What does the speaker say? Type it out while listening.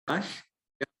Prakash.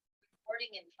 Recording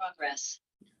in progress.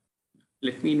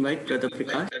 Let me invite Brother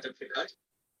Prakash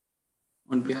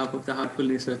on behalf of the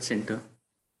Heartfulness Research Center.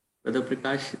 Brother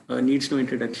Prakash needs no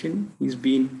introduction. He's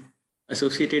been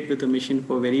associated with the mission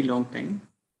for a very long time.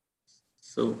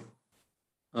 So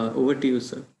over to you,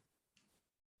 sir.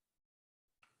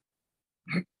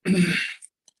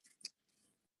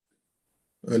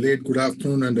 A late good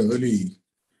afternoon and early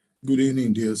good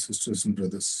evening, dear sisters and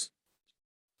brothers.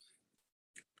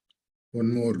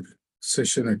 One more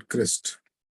session at Crest.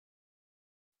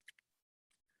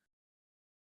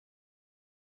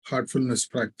 Heartfulness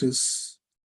practice,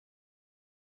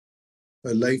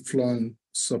 a lifelong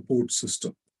support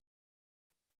system.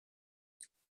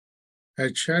 I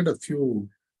had shared a few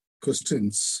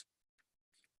questions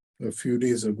a few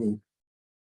days ago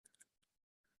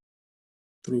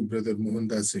through Brother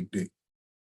Mohandas Hegde.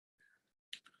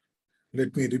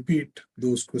 Let me repeat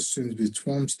those questions which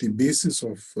forms the basis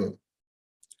of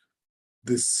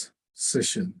this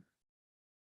session.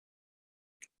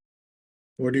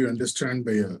 What do you understand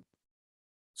by a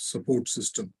support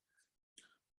system?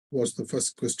 Was the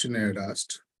first question I had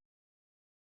asked.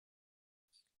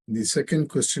 The second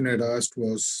question I had asked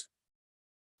was,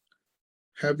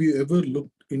 have you ever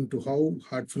looked into how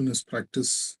heartfulness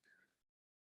practice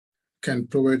can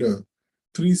provide a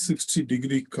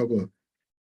 360-degree cover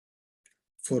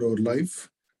for our life,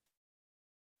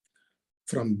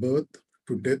 from birth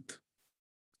to death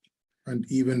and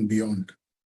even beyond?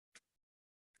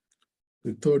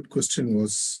 The third question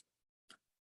was,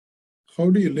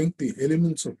 how do you link the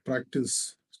elements of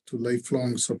practice to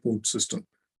lifelong support system?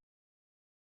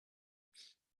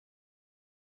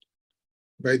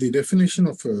 By the definition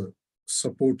of a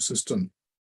support system,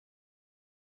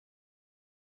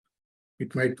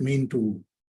 it might mean to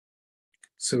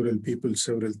several people,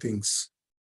 several things.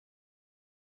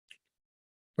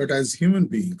 But as human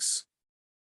beings,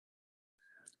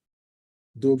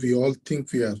 though we all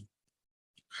think we are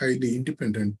highly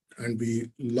independent and we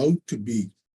love to be,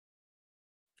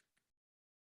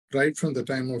 right from the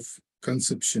time of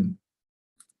conception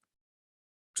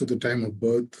to the time of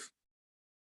birth,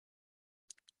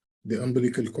 the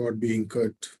umbilical cord being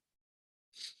cut,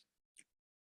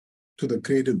 to the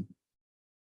cradle,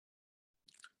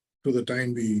 to the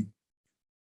time we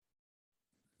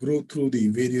grow through the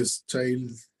various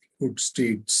childhood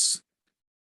states,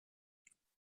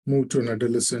 move to an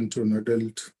adolescent, to an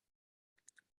adult,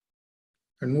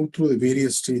 and move through the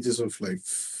various stages of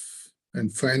life,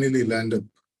 and finally land up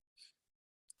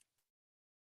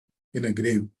in a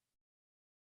grave.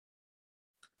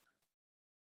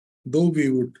 Though we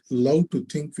would love to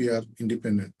think we are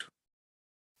independent,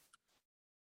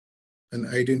 an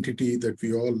identity that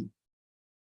we all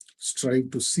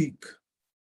strive to seek,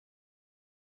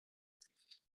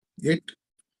 yet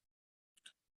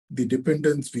the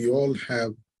dependence we all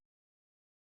have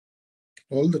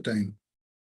all the time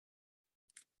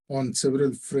on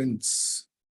several friends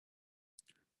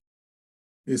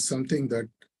is something that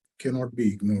cannot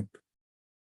be ignored.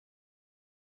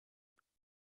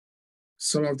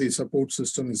 Some of the support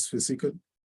system is physical,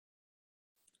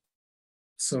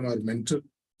 some are mental,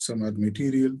 some are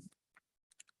material,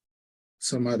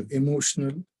 some are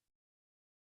emotional.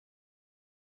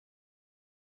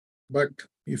 But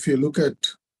if you look at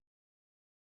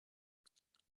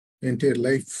entire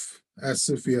life as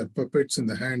if we are puppets in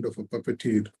the hand of a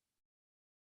puppeteer,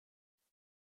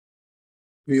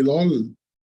 we'll all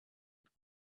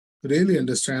really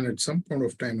understand at some point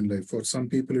of time in life. For some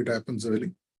people, it happens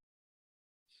early.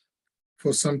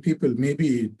 For some people,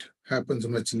 maybe it happens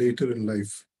much later in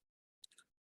life.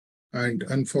 And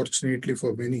unfortunately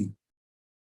for many,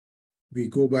 we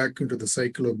go back into the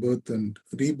cycle of birth and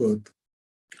rebirth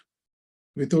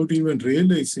without even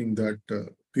realizing that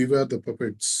we were the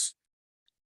puppets,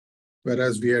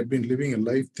 whereas we had been living a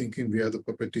life thinking we are the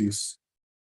puppeteers.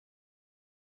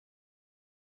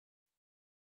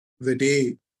 The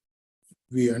day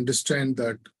we understand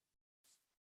that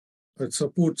a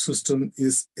support system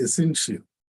is essential.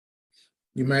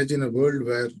 Imagine a world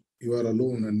where you are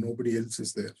alone and nobody else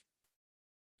is there.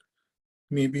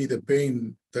 Maybe the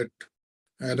pain that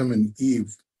Adam and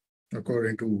Eve,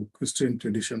 according to Christian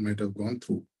tradition, might have gone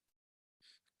through,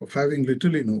 of having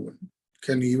literally no one.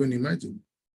 Can you even imagine?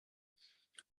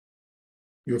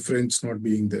 Your friends not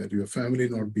being there, your family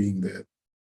not being there,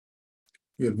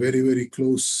 your very, very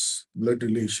close blood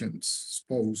relations,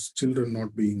 spouse, children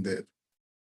not being there.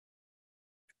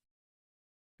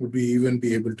 Would we even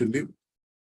be able to live?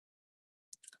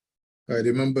 I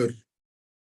remember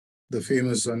the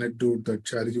famous anecdote that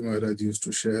Chariji Maharaj used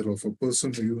to share of a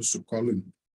person who used to call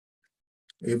him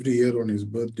every year on his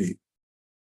birthday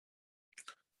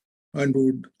and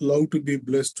would love to be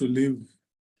blessed to live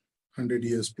 100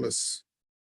 years plus.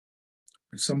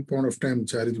 At some point of time,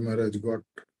 Chariji Maharaj got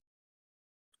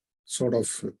sort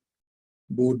of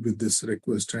bored with this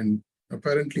request and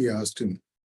apparently asked him,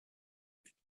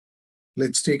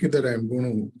 let's take it that I'm going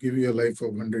to give you a life of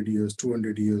 100 years,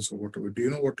 200 years, or whatever. Do you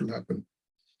know what will happen?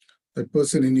 That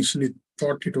person initially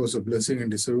thought it was a blessing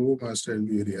and he said, oh, Master, I'll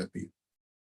be very happy. He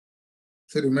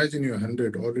said, imagine you're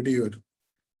 100, already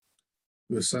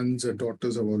your sons and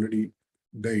daughters have already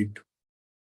died.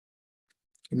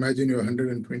 Imagine you're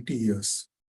 120 years,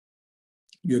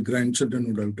 your grandchildren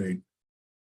would have died.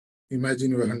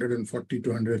 Imagine you're 140 to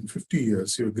 150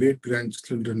 years, your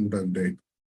great-grandchildren would have died.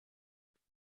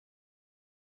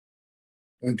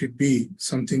 Won't it be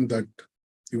something that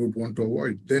you would want to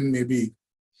avoid? Then maybe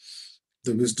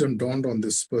the wisdom dawned on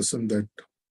this person that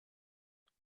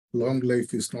long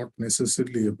life is not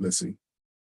necessarily a blessing.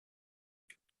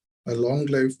 A long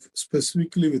life,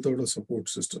 specifically without a support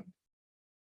system,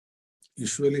 is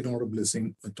surely not a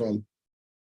blessing at all.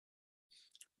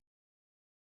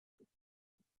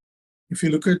 If you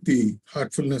look at the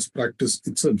heartfulness practice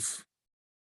itself,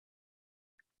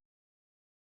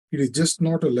 it is just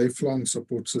not a lifelong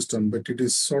support system, but it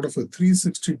is sort of a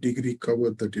 360-degree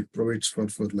cover that it provides for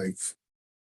life.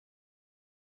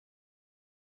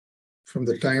 From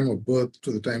the time of birth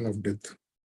to the time of death.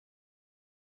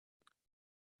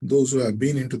 Those who have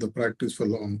been into the practice for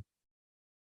long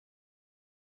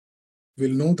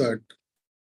will know that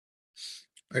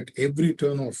at every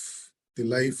turn of the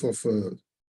life of a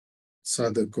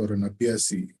sadhak or an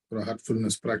abhyasi or a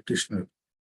heartfulness practitioner,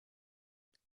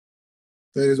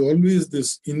 there is always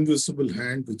this invisible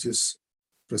hand which is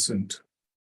present.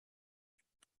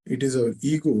 It is our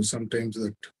ego sometimes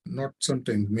that, not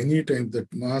sometimes, many times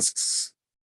that masks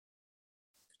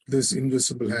this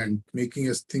invisible hand, making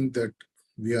us think that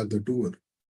we are the doer.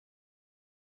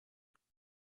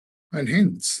 And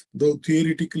hence, though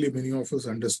theoretically many of us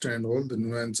understand all the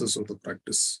nuances of the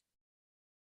practice,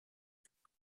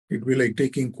 it will be like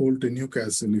taking coal to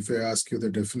Newcastle if I ask you the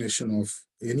definition of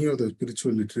any of the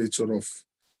spiritual literature of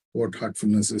what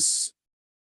heartfulness is.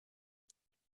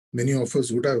 Many of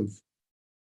us would have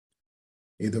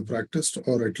either practiced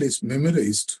or at least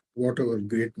memorized what our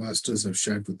great masters have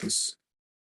shared with us.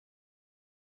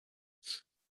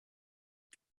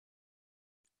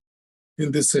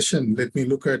 In this session, let me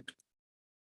look at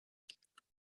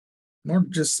not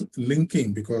just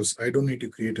linking, because I don't need to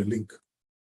create a link.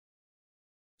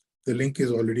 The link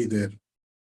is already there.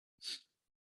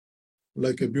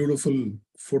 Like a beautiful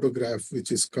photograph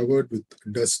which is covered with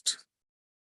dust.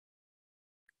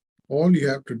 All you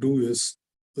have to do is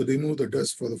remove the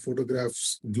dust for the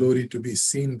photograph's glory to be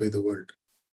seen by the world.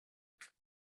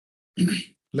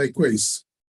 Likewise,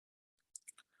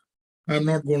 I'm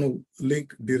not going to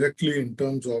link directly in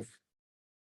terms of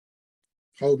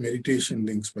how meditation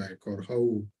links back, or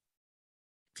how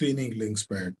cleaning links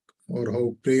back, or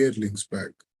how prayer links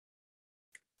back,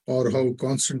 or how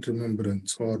constant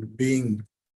remembrance, or being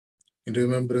in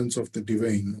remembrance of the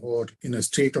divine, or in a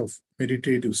state of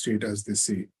meditative state, as they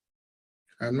say.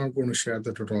 I'm not going to share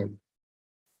that at all.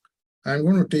 I'm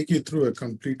going to take you through a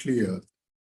completely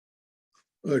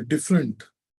a different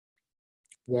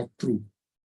walkthrough.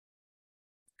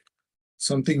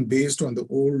 Something based on the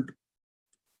old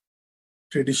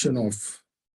tradition of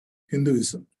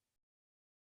Hinduism,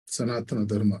 Sanatana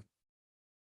Dharma.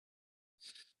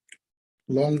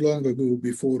 Long, long ago,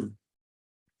 before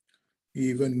we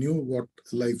even knew what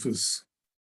life is,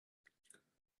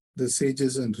 the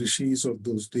sages and rishis of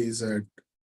those days had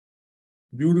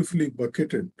beautifully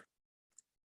bucketed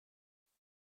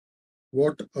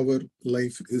what our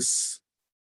life is.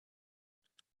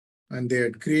 And they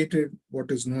had created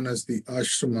what is known as the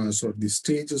ashramas, or the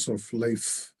stages of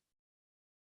life.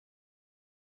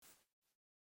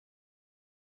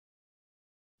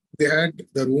 They had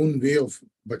their own way of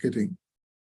bucketing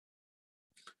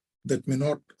that may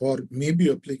not or may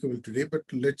be applicable today, but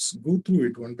let's go through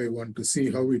it one by one to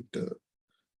see how it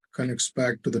connects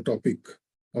back to the topic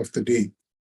of the day,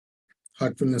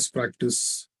 heartfulness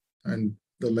practice and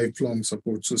the lifelong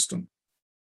support system.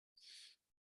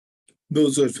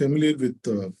 Those who are familiar with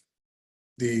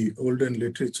the olden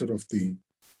literature of the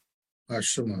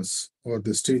ashramas, or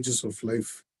the stages of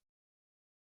life,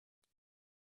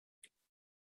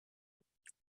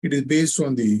 it is based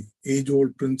on the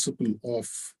age-old principle of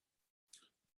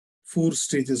 4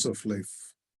 stages of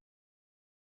life.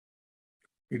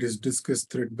 It is discussed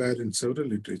threadbare in several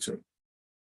literature.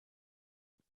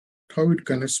 How it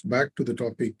connects back to the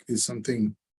topic is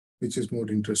something which is more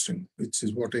interesting, which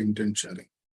is what I intend sharing.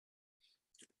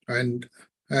 And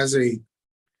as I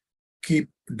keep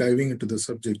diving into the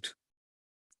subject.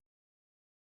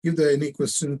 If there are any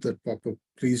questions that pop up,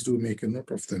 please do make a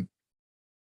note of them.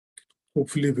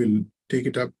 Hopefully, we'll take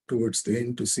it up towards the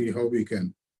end to see how we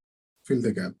can fill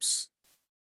the gaps.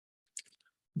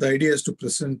 The idea is to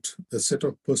present a set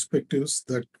of perspectives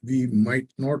that we might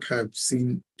not have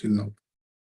seen till now.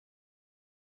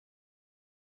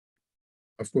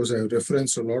 Of course, I have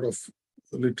referenced a lot of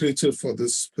literature for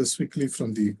this, specifically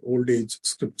from the old age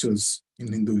scriptures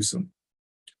in Hinduism.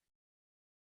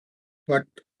 But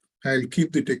I'll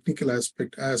keep the technical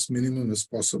aspect as minimum as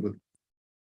possible,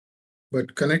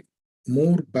 but connect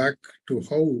more back to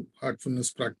how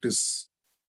heartfulness practice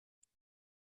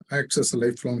acts as a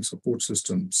lifelong support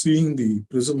system, seeing the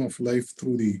prism of life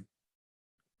through the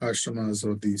ashramas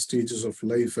or the stages of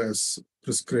life as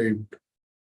prescribed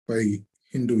by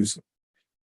Hinduism.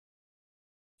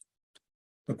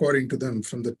 According to them,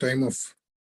 from the time of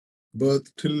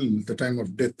birth till the time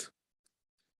of death,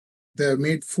 they have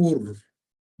made 4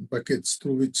 buckets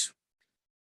through which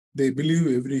they believe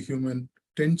every human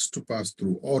tends to pass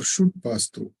through or should pass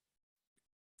through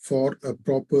for a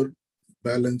proper,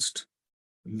 balanced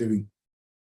living.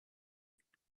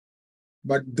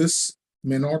 But this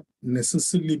may not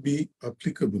necessarily be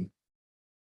applicable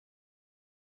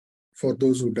for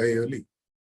those who die early,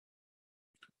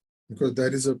 because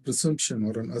there is a presumption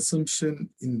or an assumption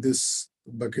in this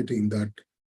bucketing that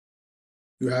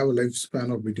you have a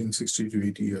lifespan of between 60 to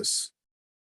 80 years.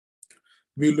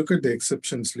 We'll look at the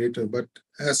exceptions later, but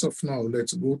as of now,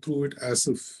 let's go through it as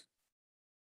if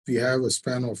we have a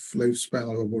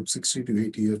lifespan of about 60 to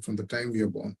 80 years from the time we are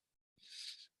born,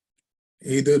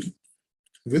 either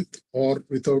with or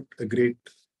without a great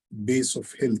base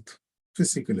of health,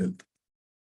 physical health.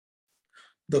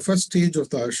 The first stage of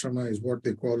the ashrama is what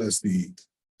they call as the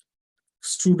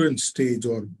student stage,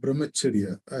 or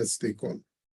brahmacharya as they call.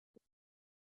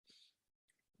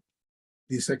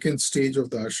 The second stage of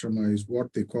the ashrama is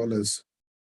what they call as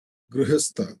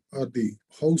grihastha, or the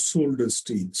householder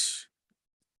stage.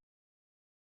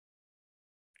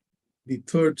 The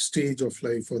third stage of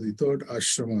life, or the third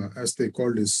ashrama as they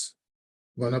called, is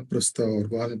vanaprastha or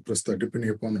vanaprastha,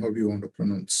 depending upon how you want to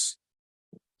pronounce.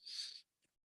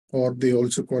 Or they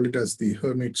also call it as the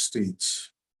hermit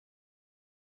stage,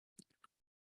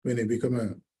 when you become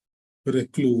a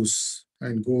recluse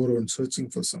and go around searching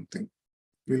for something.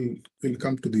 We'll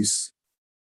come to this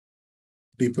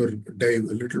deeper dive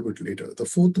a little bit later. The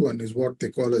fourth one is what they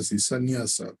call as the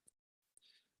sannyasa,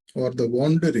 or the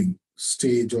wandering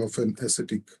stage of an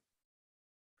ascetic.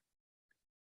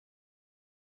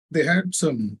 They had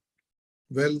some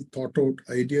well thought out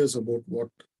ideas about what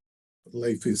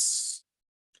life is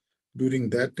during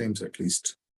that times, at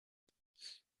least.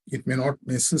 It may not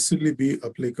necessarily be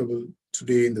applicable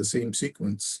today in the same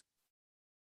sequence,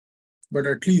 but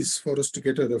at least for us to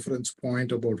get a reference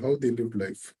point about how they lived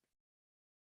life,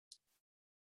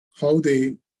 how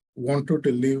they wanted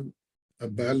to live a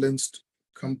balanced,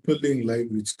 compelling life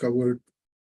which covered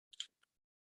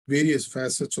various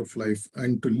facets of life,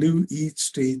 and to live each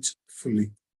stage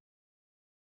fully.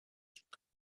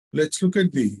 Let's look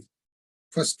at the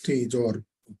first stage, or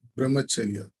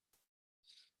brahmacharya.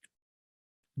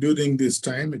 During this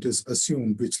time, it is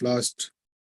assumed, which lasts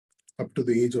up to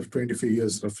the age of 25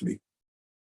 years roughly,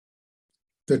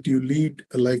 that you lead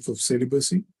a life of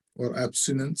celibacy or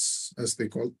abstinence, as they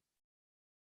call,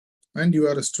 and you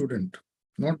are a student.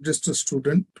 Not just a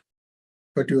student,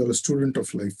 but you are a student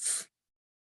of life.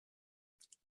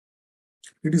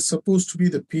 It is supposed to be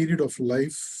the period of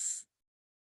life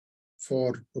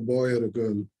for a boy or a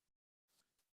girl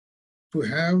to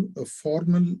have a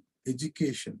formal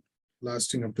education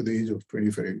lasting up to the age of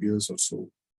 25 years or so.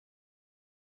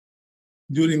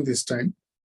 During this time,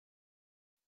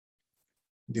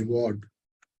 the ward,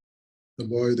 the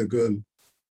boy, the girl,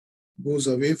 goes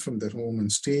away from their home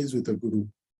and stays with a guru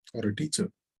or a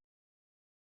teacher.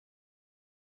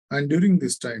 And during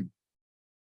this time,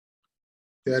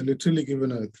 they are literally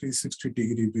given a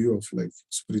 360-degree view of life: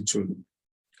 spiritual,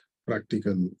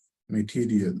 practical,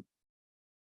 material,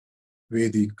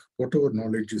 Vedic, whatever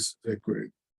knowledge is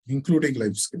required, including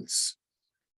life skills.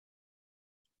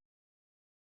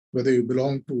 Whether you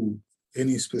belong to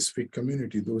any specific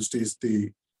community, those days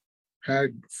they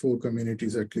had 4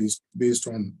 communities at least, based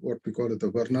on what we call it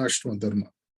the Varnashrama Dharma.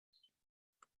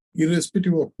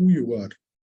 Irrespective of who you are,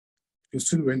 you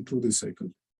still went through this cycle.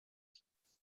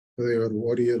 Whether you're a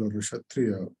warrior or a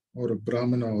Kshatriya or a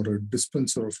Brahmana or a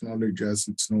dispenser of knowledge as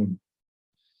it's known,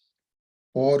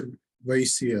 or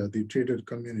Vaisya, the trader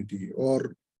community,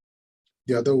 or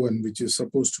the other one which is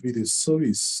supposed to be the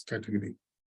service category.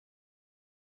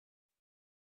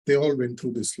 they all went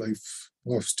through this life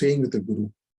of staying with the Guru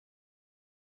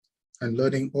and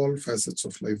learning all facets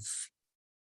of life.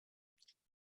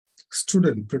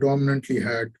 Student predominantly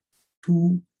had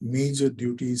two major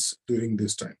duties during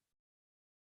this time: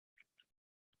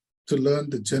 to learn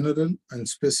the general and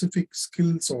specific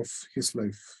skills of his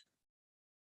life.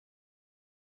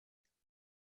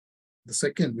 The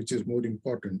second, which is more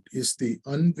important, is the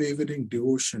unwavering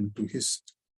devotion to his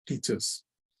teachers.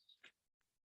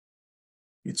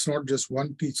 It's not just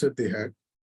one teacher they had,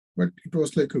 but it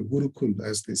was like a gurukul,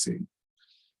 as they say.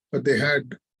 But they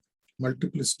had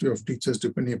multiplicity of teachers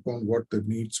depending upon what their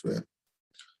needs were.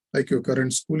 Like your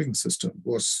current schooling system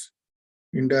was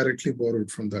indirectly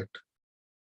borrowed from that.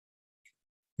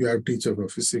 You have teacher for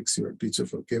physics, you have teacher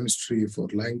for chemistry, for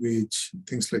language,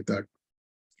 things like that.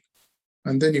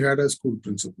 And then you had a school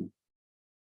principal.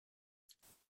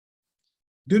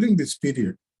 During this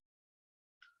period,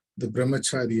 the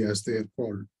brahmachari, as they are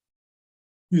called,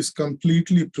 is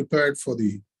completely prepared for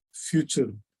the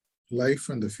future life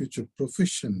and the future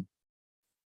profession,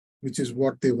 which is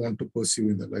what they want to pursue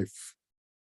in their life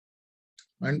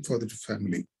and for the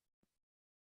family.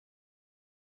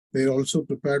 They are also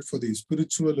prepared for the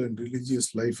spiritual and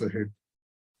religious life ahead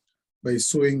by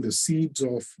sowing the seeds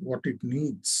of what it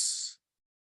needs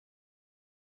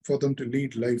for them to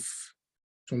lead life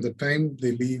from the time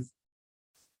they leave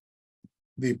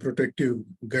the protective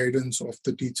guidance of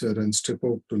the teacher and step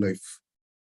out to life.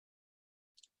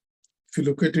 If you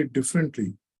look at it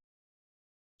differently,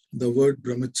 the word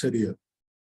brahmacharya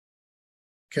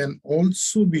can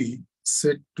also be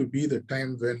said to be the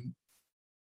time when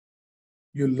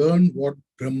you learn what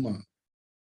Brahma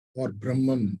or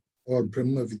Brahman or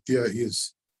Brahma Vidya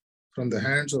is from the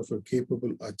hands of a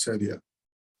capable acharya.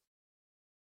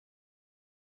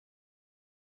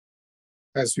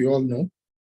 As we all know,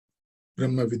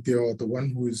 Brahma Vidya, or the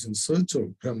one who is in search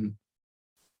of Brahman,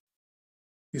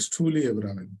 is truly a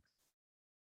Brahmin.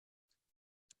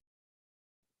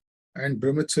 And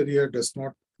brahmacharya does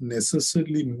not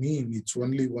necessarily mean it's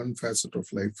only one facet of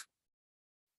life.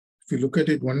 If you look at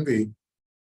it one way,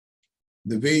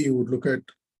 the way you would look at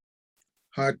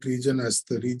heart region as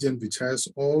the region which has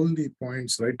all the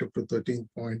points right up to 13th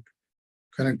point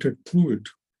connected through it.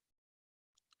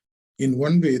 In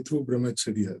one way, through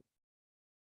brahmacharya,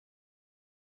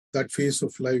 that phase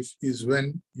of life is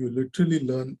when you literally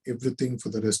learn everything for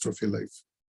the rest of your life.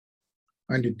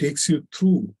 And it takes you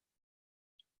through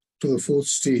to the fourth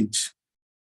stage,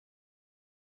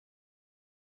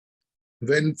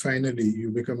 when finally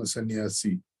you become a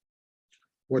sannyasi.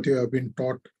 What you have been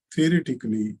taught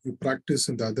theoretically, you practice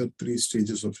in the other three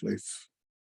stages of life.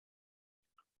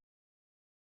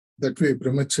 That way,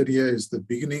 brahmacharya is the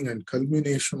beginning and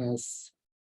culmination of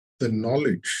the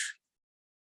knowledge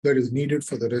that is needed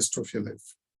for the rest of your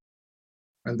life.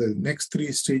 And the next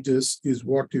three stages is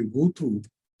what you go through,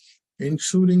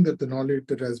 ensuring that the knowledge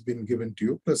that has been given to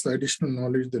you, plus the additional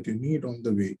knowledge that you need on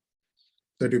the way,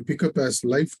 that you pick up as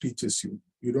life teaches you.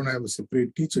 You don't have a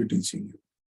separate teacher teaching you.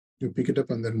 You pick it up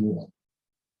and then move on.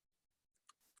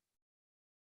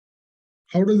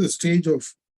 How does the stage of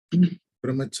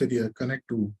brahmacharya connect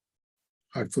to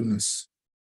heartfulness?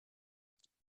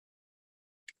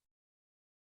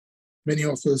 Many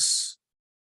of us,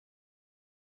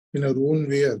 in our own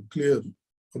way, are clear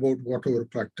about what our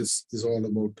practice is all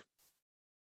about.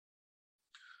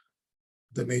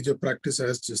 The major practice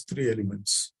has just three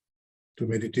elements: to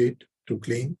meditate, to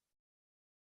clean,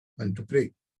 and to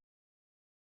pray.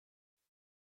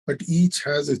 But each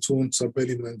has its own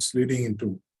sub-elements leading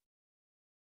into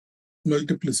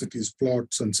multiplicities,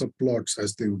 plots and subplots,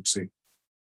 as they would say.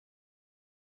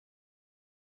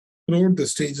 Throughout the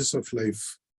stages of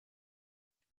life,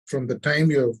 from the time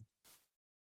you have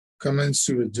commenced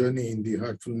your journey in the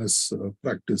heartfulness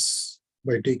practice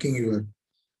by taking your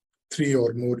 3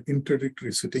 or more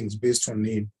introductory sittings based on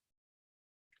need,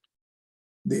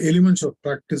 the elements of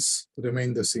practice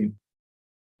remain the same.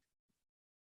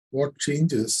 What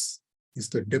changes is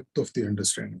the depth of the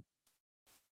understanding.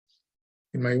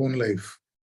 In my own life,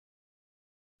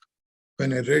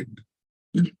 when I read,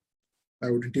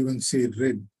 I wouldn't even say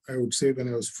read, I would say when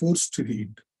I was forced to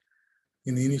read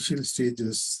in the initial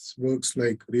stages, works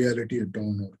like Reality at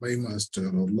Dawn or My Master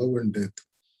or Love and Death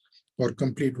or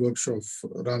complete works of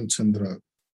Ramchandra,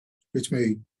 which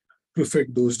my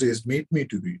prefect those days made me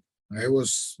to read. I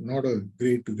was not a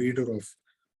great reader of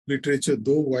literature,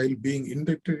 though while being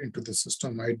inducted into the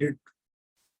system, I did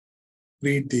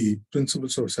read the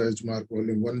Principles of Sahaj Marg,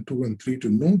 volume 1, 2, and 3 to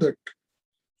know that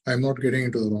I'm not getting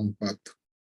into the wrong path.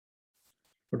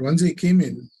 But once I came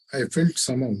in, I felt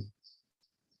somehow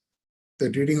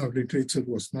that reading of literature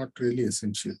was not really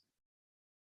essential.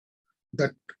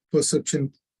 that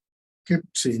perception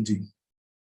kept changing.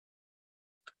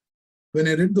 When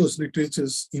I read those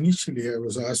literatures, initially I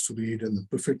was asked to read, and the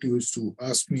prefect used to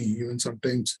ask me even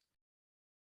sometimes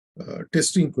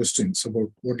testing questions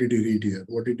about what did you read here,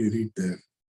 what did you read there.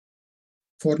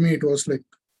 For me, it was like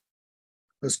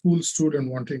a school student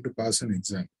wanting to pass an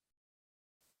exam,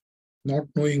 not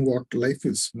knowing what life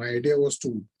is. My idea was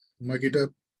to mug it up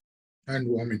and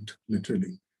vomit,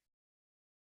 literally.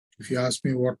 If you ask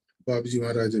me what Babaji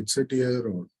Maharaj had said here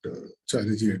or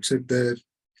Chariji had said there,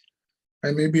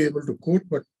 I may be able to quote,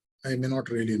 but I may not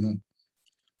really know.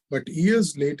 But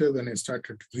years later, when I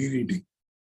started rereading,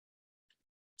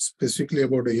 specifically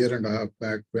about a year and a half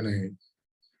back, when I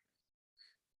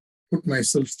put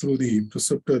myself through the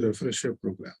preceptor refresher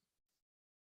program,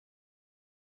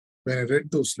 when I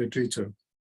read those literature,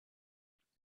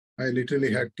 I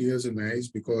literally had tears in my eyes,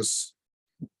 because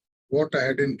what I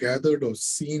hadn't gathered or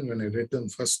seen when I read them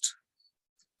first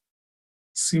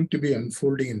seemed to be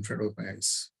unfolding in front of my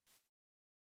eyes.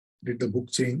 Did the book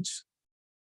change?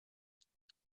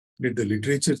 Did the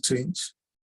literature change?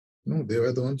 No, they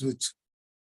were the ones which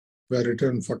were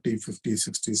written 40, 50,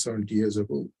 60, 70 years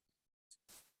ago.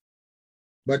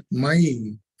 But my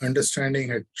understanding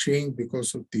had changed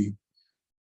because of the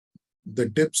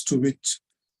depths to which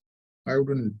I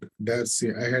wouldn't dare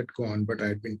say I had gone, but I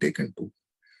had been taken to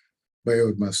by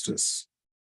our masters.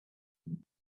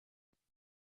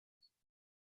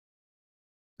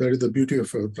 That is the beauty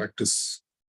of our practice.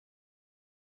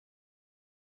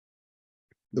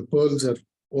 The pearls are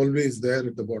always there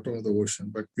at the bottom of the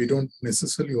ocean, but we don't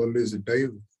necessarily always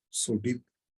dive so deep.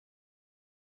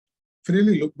 If you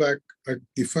really look back at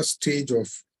the first stage of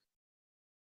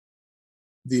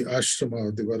the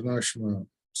ashrama, the varnashrama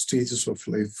stages of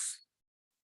life,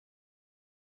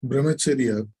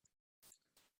 brahmacharya,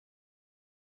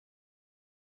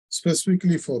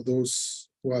 specifically for those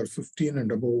who are 15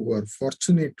 and above, who are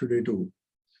fortunate today to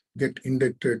get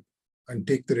inducted and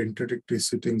take their introductory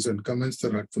sittings and commence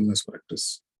their heartfulness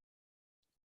practice.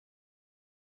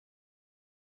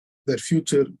 Their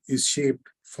future is shaped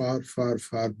far, far,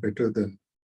 far better than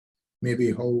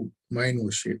maybe how mine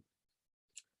was shaped.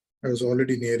 I was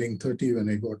already nearing 30 when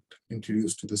I got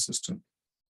introduced to the system.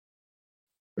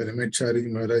 When I met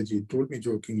Chariji Maharaj, he told me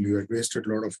jokingly, you had wasted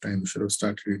a lot of time, you should have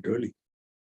started it early.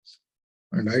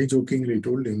 And I jokingly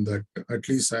told him that at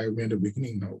least I have made a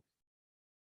beginning now.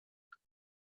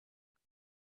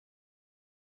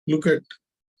 Look at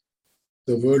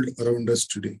the world around us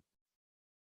today.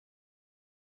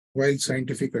 While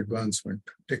scientific advancement,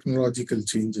 technological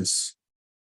changes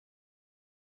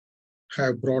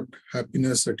have brought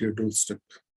happiness at your doorstep,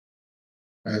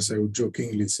 as I would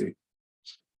jokingly say.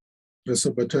 Press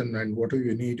a button and whatever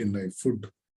you need in life, food,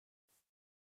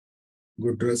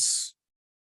 good dress,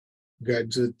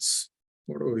 gadgets,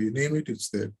 whatever you name it, it's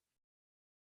there.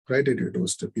 Right at your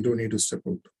doorstep. You don't need to step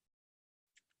out.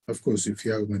 Of course, if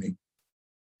you have money.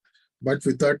 But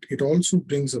with that, it also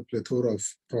brings a plethora of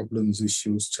problems,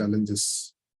 issues,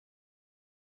 challenges.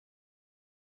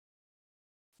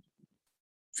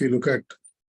 If you look at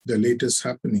the latest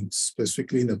happenings,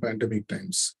 specifically in the pandemic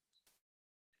times,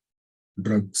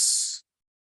 drugs,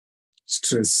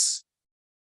 stress,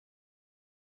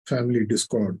 family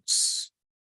discords,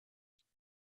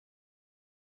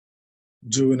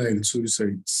 juvenile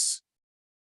suicides.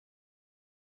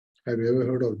 Have you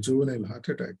ever heard of juvenile heart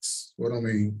attacks? One of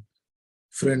my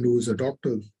friend who is a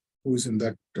doctor, who is in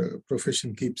that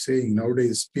profession, keeps saying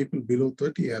nowadays people below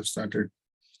 30 have started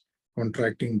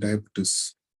contracting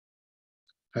diabetes,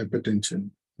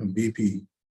 hypertension, and BP.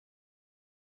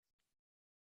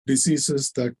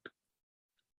 Diseases that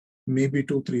maybe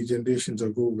 2-3 generations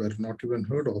ago were not even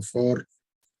heard of or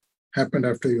happened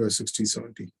after you were 60,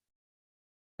 70,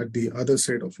 at the other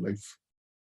side of life.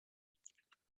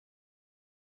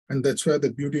 And that's where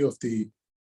the beauty of the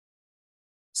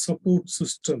support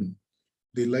system,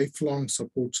 the lifelong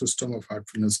support system of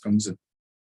heartfulness comes in.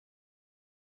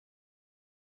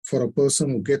 For a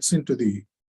person who gets into the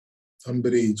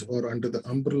umbrage or under the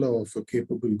umbrella of a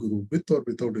capable guru, with or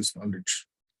without his knowledge,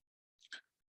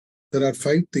 there are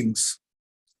 5 things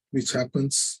which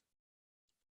happens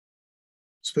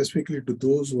specifically to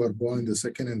those who are born in the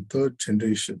 2nd and 3rd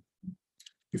generation.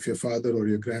 If your father or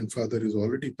your grandfather is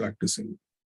already practicing,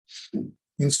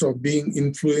 instead of being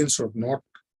influenced or not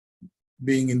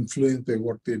being influenced by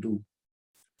what they do,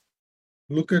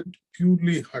 look at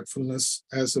purely heartfulness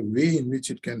as a way in which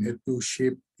it can help you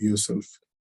shape yourself.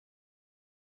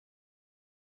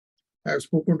 I have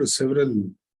spoken to several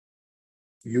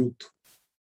youth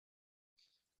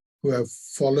who have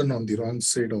fallen on the wrong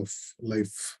side of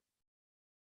life,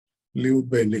 lived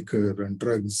by liquor and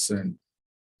drugs and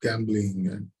gambling,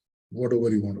 and whatever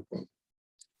you want to call it.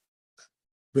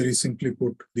 Very simply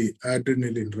put, the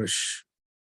adrenaline rush.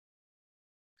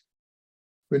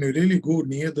 When you really go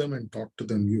near them and talk to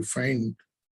them, you find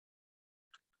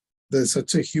there's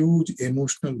such a huge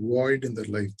emotional void in their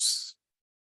lives.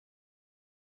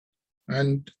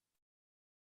 And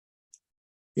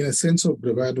in a sense of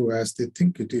bravado, as they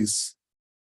think it is,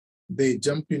 they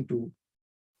jump into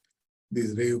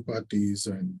these rave parties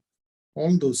and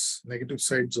all those negative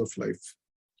sides of life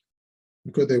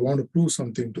because they want to prove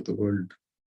something to the world.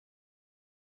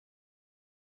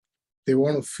 They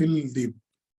want to fill the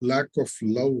lack of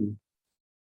love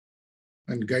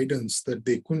and guidance that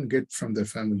they couldn't get from their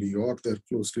family or their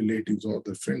close relatives or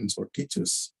their friends or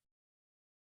teachers.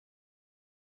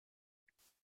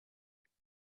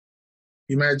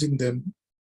 Imagine them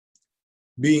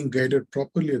being guided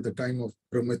properly at the time of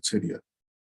brahmacharya.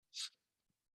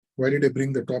 Why did I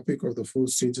bring the topic of the 4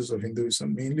 stages of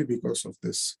Hinduism? Mainly because of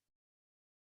this.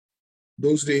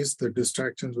 Those days, the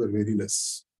distractions were very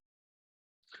less.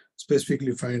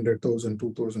 Specifically 500,000,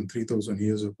 2,000, 3,000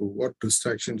 years ago, what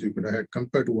distractions you could have had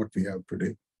compared to what we have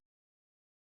today.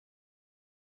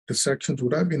 Distractions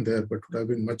would have been there, but would have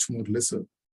been much more lesser.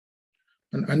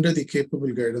 And under the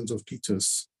capable guidance of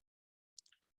teachers,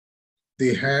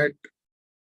 they had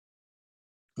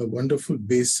a wonderful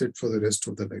base set for the rest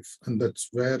of their life. And that's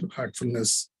where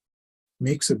heartfulness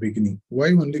makes a beginning. Why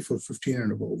only for 15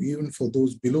 and above? Even for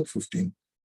those below 15.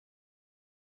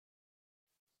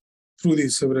 Through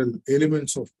these several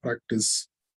elements of practice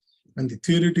and the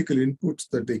theoretical inputs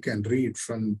that they can read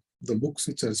from the books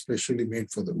which are specially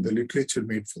made for them, the literature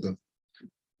made for them,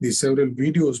 the several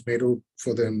videos made out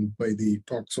for them by the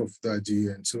talks of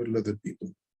Daji and several other people.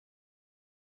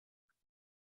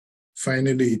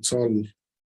 Finally, it's all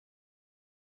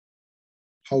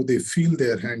how they feel they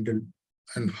are handled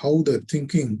and how their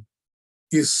thinking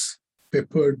is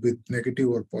peppered with negative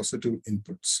or positive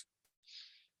inputs.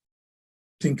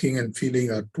 Thinking and feeling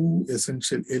are 2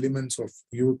 essential elements of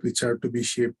youth which have to be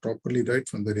shaped properly right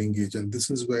from their young age. And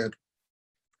this is where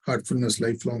Heartfulness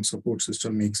Lifelong Support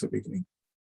System makes a beginning.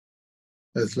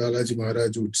 As Lalaji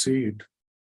Maharaj would say it,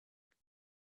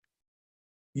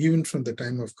 even from the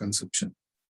time of conception.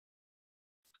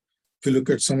 If you look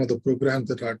at some of the programs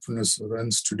that Heartfulness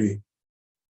runs today,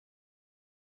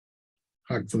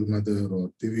 Heartful Mother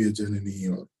or Divya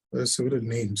Janani, or there are several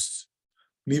names,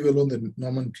 leave alone the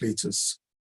nomenclatures.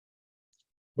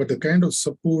 But the kind of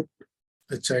support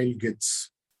a child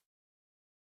gets.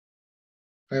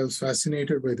 I was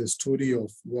fascinated by the story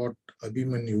of what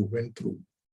Abhimanyu went through.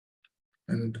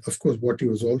 And of course, what he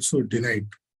was also denied.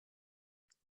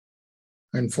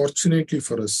 And fortunately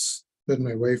for us, when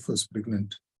my wife was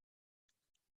pregnant,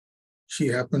 she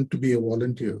happened to be a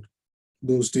volunteer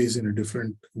those days in a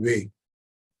different way.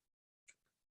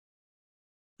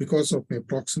 Because of my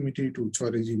proximity to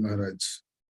Chowriji Maharaj,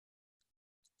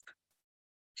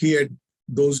 he had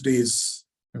those days,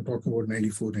 I'm talking about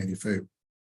 94, 95,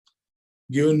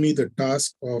 given me the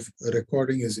task of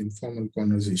recording his informal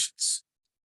conversations.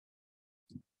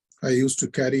 I used to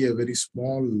carry a very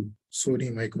small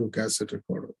Sony micro cassette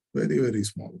recorder, very, very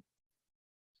small.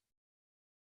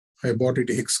 I bought it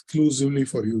exclusively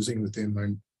for using with him,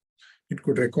 and it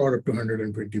could record up to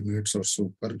 120 minutes or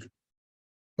so per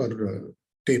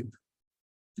tape.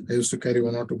 I used to carry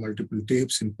 1 or 2 multiple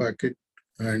tapes in packet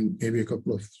and maybe a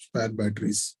couple of spare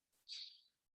batteries.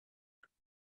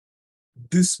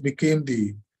 This became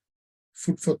the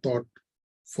food for thought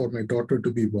for my daughter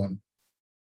to be born.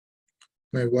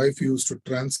 My wife used to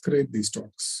transcribe these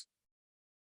talks.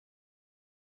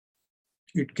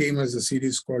 It came as a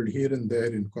series called Here and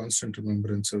There in Constant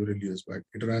Remembrance several years back.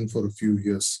 It ran for a few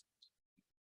years.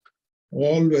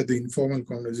 All were the informal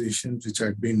conversations which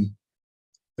had been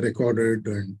recorded,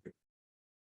 and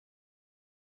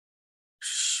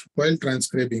while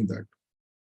transcribing that,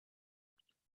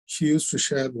 she used to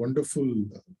share wonderful,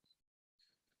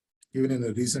 even in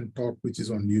a recent talk which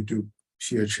is on YouTube,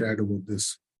 she had shared about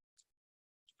this.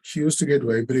 She used to get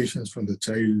vibrations from the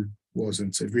child who was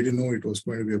inside. We didn't know it was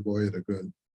going to be a boy or a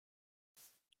girl.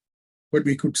 But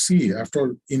we could see, after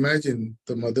all, imagine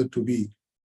the mother to be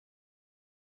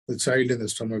the child in the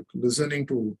stomach, listening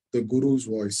to the Guru's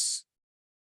voice.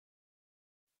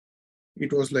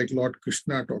 It was like Lord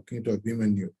Krishna talking to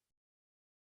Abhimanyu.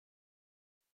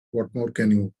 What more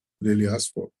can you really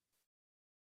ask for?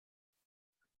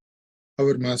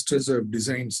 Our masters have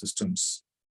designed systems.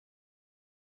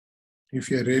 If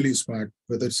you're really smart,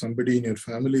 whether somebody in your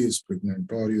family is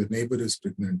pregnant or your neighbor is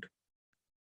pregnant,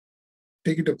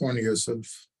 take it upon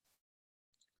yourself.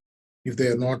 If they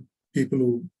are not people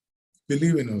who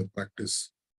believe in our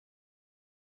practice,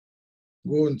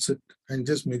 go and sit and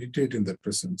just meditate in their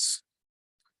presence,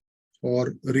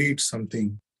 or read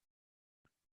something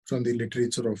from the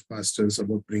literature of masters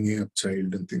about bringing up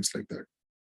child and things like that.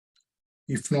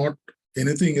 If not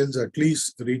anything else, at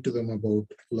least read to them about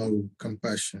love,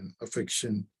 compassion,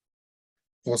 affection,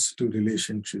 positive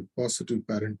relationship, positive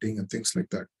parenting, and things like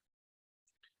that.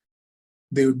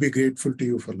 They would be grateful to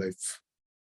you for life.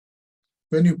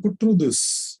 When you put through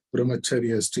this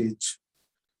brahmacharya stage,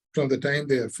 from the time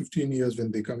they are 15 years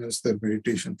when they commence their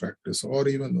meditation practice, or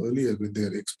even earlier when they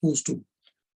are exposed to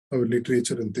our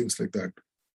literature and things like that,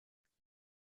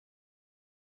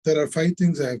 there are 5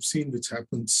 things I have seen which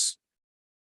happens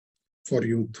for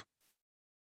youth,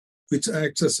 which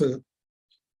acts as a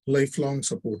lifelong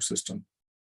support system.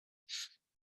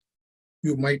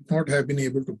 You might not have been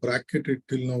able to bracket it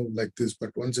till now like this,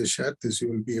 but once I share this, you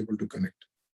will be able to connect.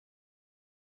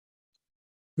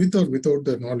 With or without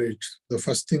the knowledge, the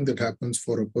first thing that happens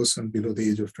for a person below the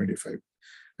age of 25,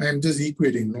 I am just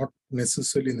equating, not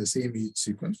necessarily in the same age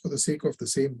sequence, for the sake of the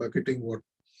same bucketing what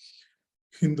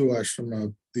Hindu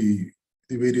ashrama, the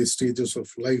various stages of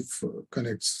life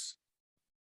connects.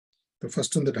 The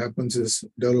first one that happens is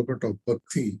development of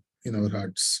bhakti in our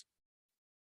hearts.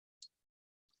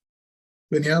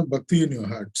 When you have bhakti in your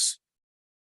hearts,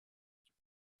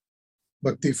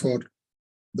 bhakti for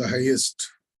the highest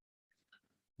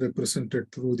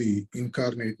represented through the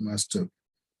incarnate master,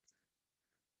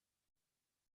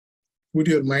 would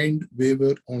your mind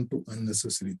waver onto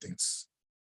unnecessary things?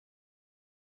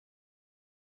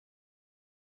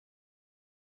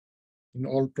 In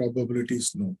all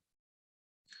probabilities, no.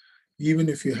 Even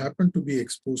if you happen to be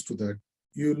exposed to that,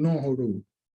 you'll know how to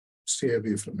stay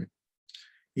away from it.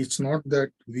 It's not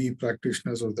that we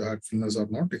practitioners of the heartfulness are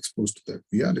not exposed to that.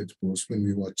 We are exposed when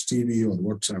we watch TV or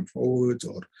WhatsApp forwards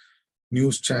or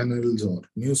news channels or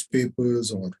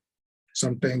newspapers, or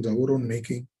sometimes our own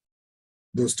making,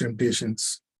 those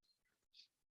temptations.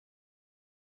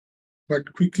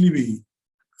 But quickly we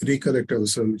recollect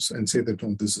ourselves and say that,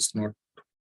 no, this is not,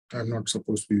 I'm not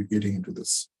supposed to be getting into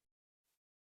this.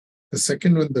 The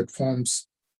second one that forms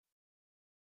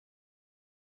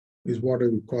is what I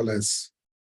would call as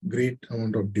great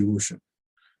amount of devotion.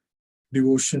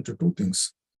 Devotion to 2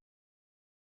 things.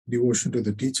 Devotion to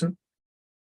the teacher,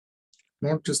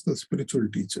 not just the spiritual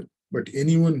teacher, but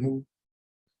anyone who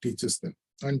teaches them,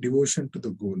 and devotion to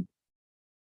the goal.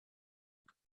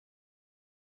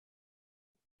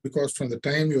 Because from the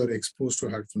time you are exposed to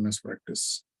heartfulness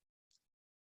practice,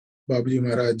 Babaji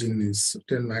Maharaj in his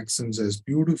 10 maxims has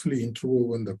beautifully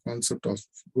interwoven the concept of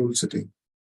goal setting.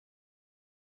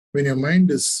 When your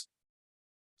mind is,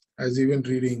 as even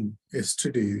reading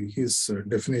yesterday, his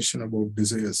definition about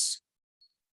desires,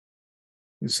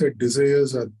 he said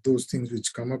desires are those things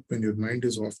which come up when your mind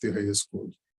is off the highest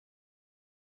goal.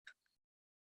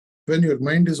 When your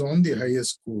mind is on the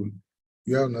highest goal,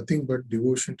 you have nothing but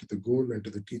devotion to the goal and to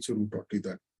the teacher who taught you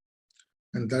that.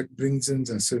 And that brings in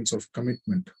a sense of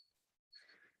commitment.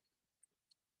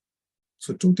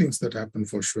 So 2 things that happen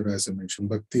for sure, as I mentioned,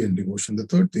 bhakti and devotion. The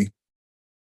third thing,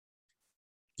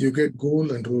 you get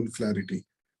goal and role clarity.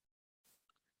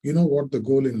 You know what the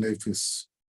goal in life is.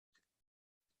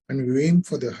 And you aim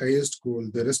for the highest goal,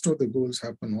 the rest of the goals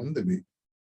happen on the way.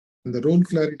 And the role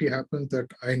clarity happens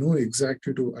that I know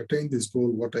exactly to attain this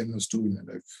goal what I must do in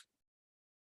my life.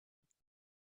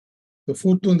 The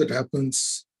fourth one that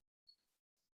happens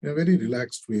in a very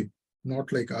relaxed way,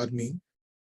 not like army,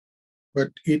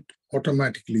 but it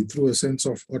automatically, through a sense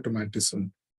of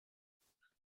automatism,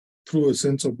 through a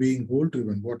sense of being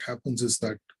goal-driven, what happens is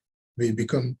that we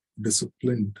become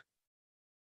disciplined.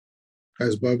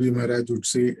 As Babaji Maharaj would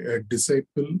say, a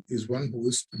disciple is one who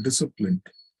is disciplined.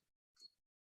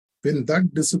 When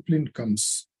that discipline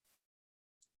comes,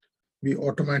 we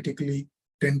automatically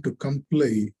tend to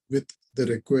comply with the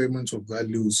requirements of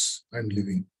values and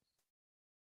living.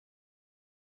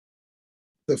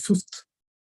 The fifth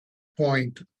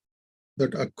point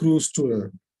that accrues to a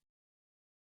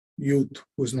youth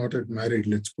who is not yet married,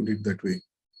 let's put it that way,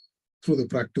 through the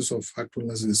practice of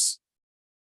heartfulness is,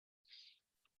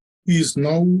 he is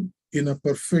now in a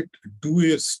perfect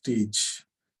doer stage.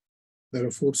 There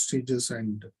are 4 stages,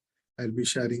 and I'll be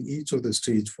sharing each of the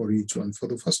stage for each one. For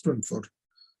the first one, for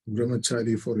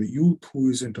brahmachari, for a youth who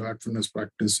is into heartfulness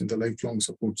practice in the lifelong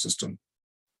support system,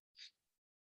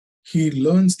 he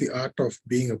learns the art of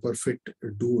being a perfect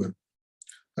doer.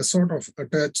 A sort of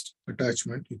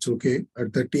attachment, it's okay.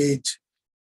 At that age,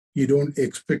 you don't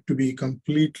expect to be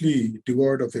completely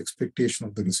devoid of expectation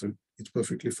of the result. It's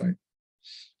perfectly fine.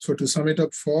 So to sum it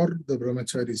up, for the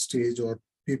brahmachari stage or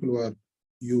people who are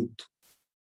youth,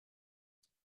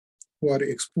 who are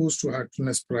exposed to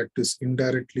heartfulness practice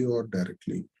indirectly or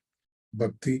directly.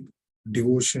 Bhakti,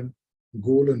 devotion,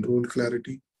 goal and role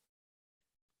clarity,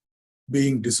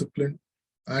 being disciplined,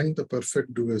 and the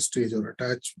perfect doer stage or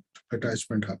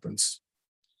attachment happens.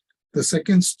 The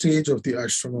second stage of the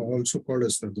ashrama, also called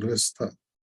as the grihastha,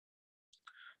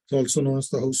 is also known as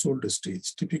the household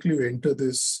stage. Typically, you enter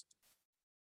this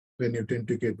when you tend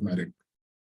to get married.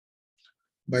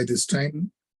 By this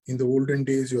time, in the olden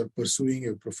days, you are pursuing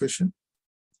a profession.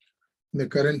 In the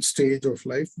current stage of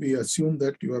life, we assume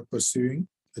that you are pursuing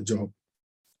a job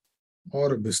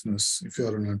or a business if you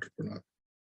are an entrepreneur.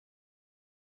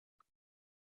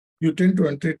 You tend to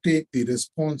undertake the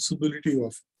responsibility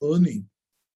of earning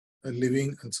a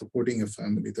living and supporting a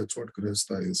family. That's what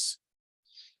grihastha is.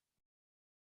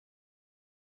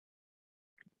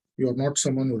 You are not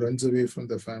someone who runs away from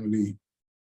the family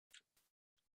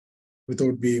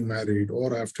without being married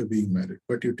or after being married,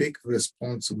 but you take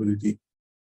responsibility.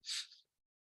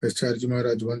 As Charji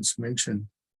Maharaj once mentioned,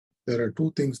 there are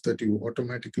two things that you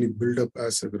automatically build up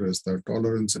as a grihastha: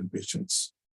 tolerance and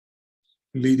patience,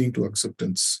 leading to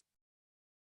acceptance.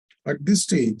 At this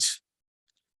stage,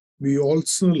 we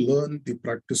also learn the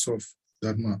practice of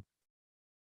dharma.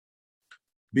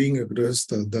 Being a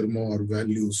grihastha, dharma or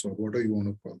values or whatever you want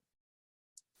to call,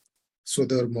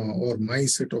 swadharma or my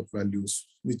set of values,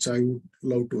 which I would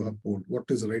love to uphold. What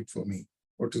is right for me?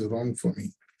 What is wrong for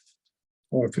me?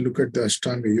 Or if you look at the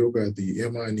Ashtanga Yoga, the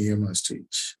Yama and Niyama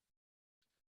stage,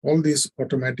 all this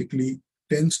automatically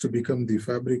tends to become the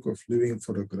fabric of living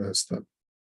for a grihastha.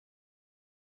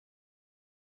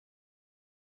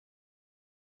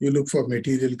 You look for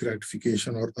material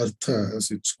gratification or artha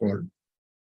as it's called.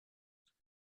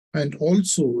 And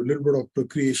also a little bit of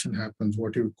procreation happens,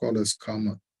 what you would call as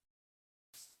kama.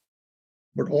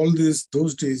 But all this,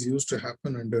 those days used to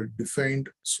happen under defined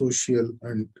social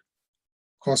and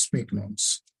cosmic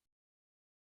norms.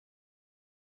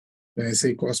 When I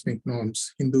say cosmic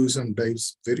norms, Hinduism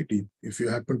dives very deep. If you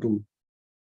happen to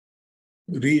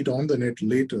read on the net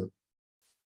later,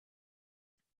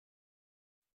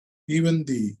 even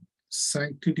the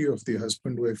sanctity of the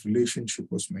husband-wife relationship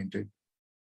was maintained.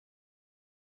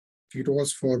 It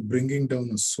was for bringing down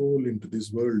a soul into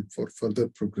this world for further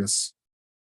progress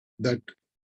that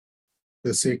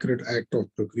the sacred act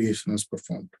of procreation was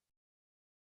performed.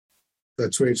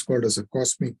 That's why it's called as a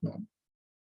cosmic norm.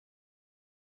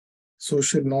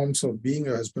 Social norms of being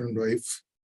a husband and wife,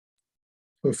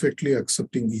 perfectly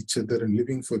accepting each other and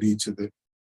living for each other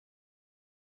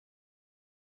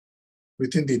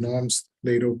within the norms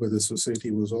laid out by the society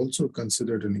was also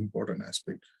considered an important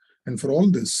aspect. And for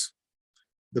all this,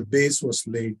 the base was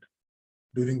laid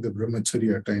during the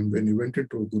brahmacharya time when you went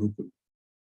into a gurukul.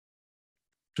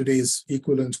 Today's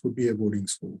equivalence could be a boarding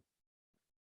school.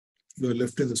 You are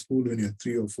left in the school when you're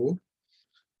 3 or 4,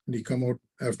 and you come out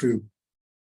after you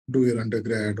do your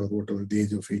undergrad or whatever, the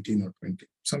age of 18 or 20,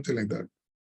 something like that.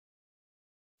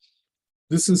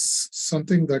 This is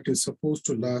something that is supposed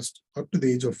to last up to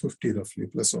the age of 50, roughly,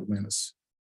 plus or minus.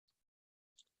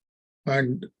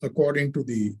 And according to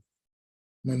the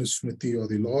Manusmriti or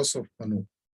the laws of Manu,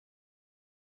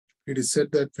 it is said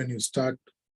that when you start,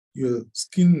 your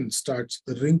skin starts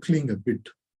wrinkling a bit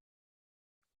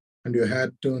and your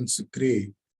hair turns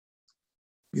gray,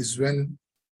 is when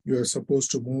you are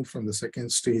supposed to move from the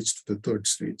second stage to the third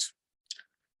stage.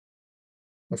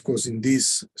 Of course, in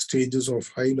these stages of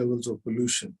high levels of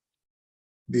pollution,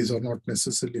 these are not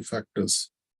necessarily factors.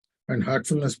 And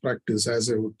heartfulness practice, as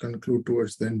I would conclude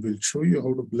towards the end, will show you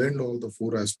how to blend all the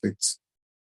 4 aspects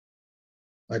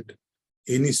at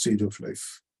any stage of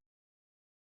life.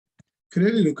 If you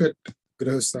really look at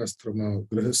Grihasthastrama,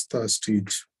 Grihastha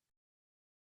stage,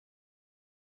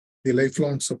 the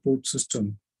lifelong support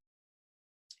system,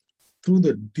 through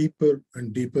the deeper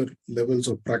and deeper levels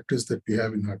of practice that we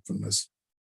have in heartfulness,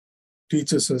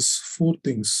 teaches us 4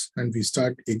 things and we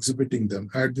start exhibiting them.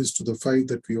 Add this to the 5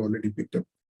 that we already picked up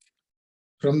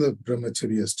from the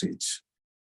brahmacharya stage.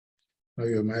 Now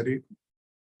you are married,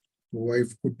 your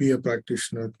wife could be a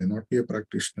practitioner, may not be a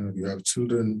practitioner, you have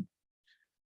children.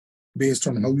 Based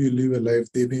on how you live a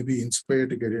life, they may be inspired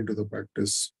to get into the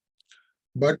practice.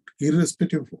 But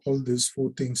irrespective of all these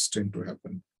 4 things tend to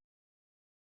happen.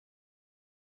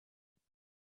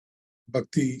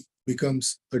 Bhakti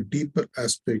becomes a deeper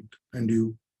aspect and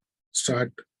you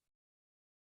start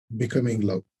becoming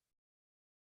love.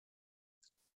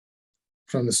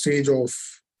 From the stage of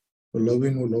the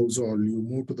loving who loves all, you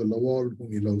move to the love all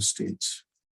whom you love stage.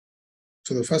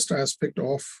 So the first aspect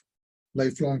of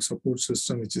lifelong support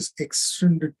system, which is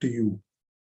extended to you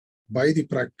by the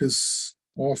practice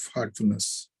of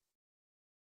heartfulness,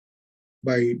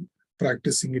 by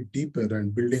practicing it deeper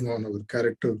and building on our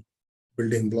character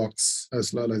building blocks,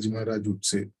 as Lalaji Maharaj would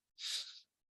say.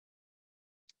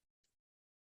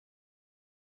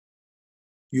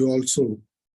 You also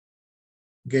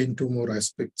gain two more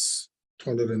aspects,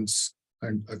 tolerance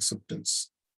and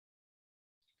acceptance.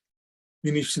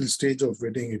 Initial stage of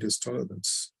wedding, it is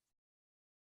tolerance.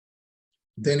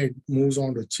 Then it moves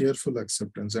on to cheerful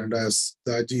acceptance. And as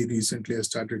Daji recently has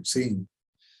started saying,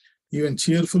 even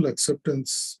cheerful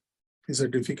acceptance is a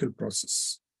difficult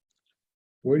process.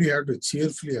 Why do you have to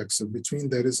cheerfully accept, which means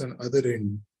there is an other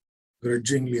end,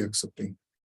 grudgingly accepting.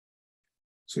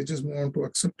 So you just move on to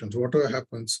acceptance. Whatever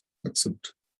happens,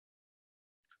 accept.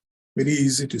 Very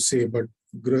easy to say, but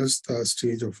Grahastha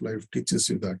stage of life teaches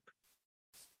you that.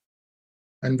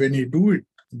 And when you do it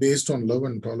based on love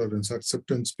and tolerance,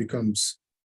 acceptance becomes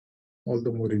all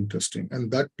the more interesting.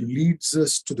 And that leads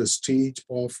us to the stage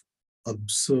of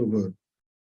observer.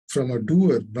 From a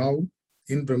doer now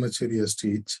in Brahmacharya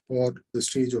stage or the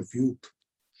stage of youth,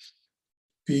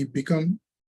 we become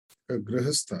a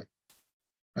Grahastha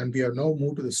and we are now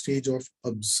moved to the stage of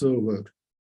observer.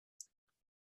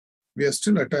 We are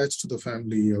still attached to the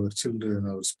family, our children,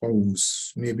 our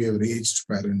spouse, maybe our aged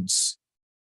parents.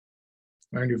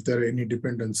 And if there are any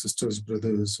dependent sisters,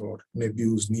 brothers, or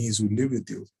nephews, nieces who live with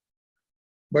you.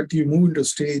 But you move into a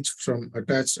stage from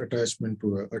attached attachment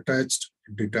to attached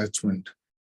detachment.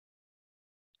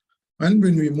 And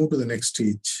when we move to the next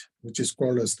stage, which is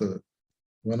called as the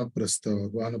Vanaprastha or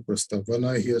Vanaprastha,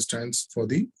 Vana here stands for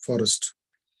the forest.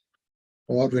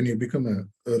 Or when you become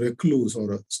a recluse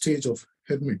or a stage of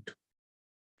hermit.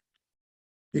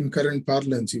 In current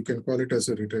parlance, you can call it as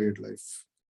a retired life.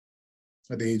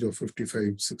 At the age of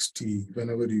 55, 60,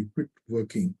 whenever you quit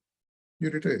working, you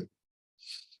retire.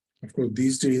 Of course,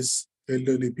 these days,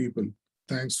 elderly people,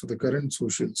 thanks to the current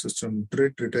social system,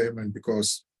 dread retirement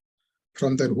because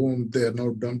from their home, they are now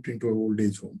dumped into an old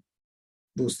age home.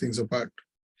 Those things apart.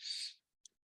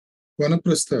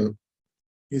 Vanaprastha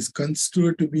is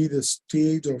considered to be the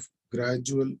stage of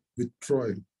gradual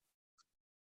withdrawal.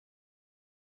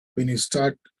 When you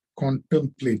start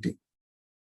contemplating,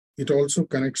 it also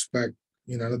connects back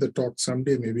in another talk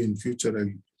someday, maybe in future,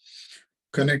 I'll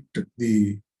connect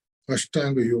the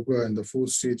Ashtanga Yoga and the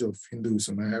fourth stage of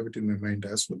Hinduism. I have it in my mind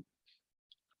as well.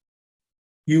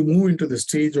 You move into the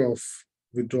stage of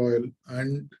withdrawal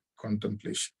and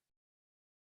contemplation.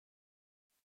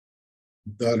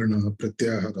 Dharana,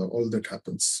 pratyahara, all that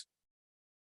happens.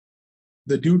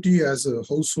 The duty as a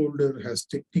householder has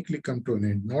technically come to an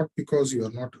end, not because you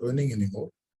are not earning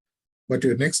anymore, but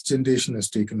your next generation has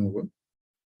taken over.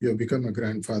 You have become a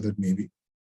grandfather maybe.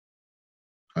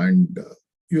 And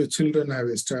your children have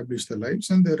established their lives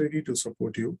and they're ready to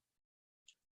support you.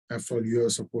 After all, you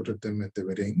have supported them at the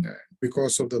wedding. And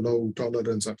because of the love,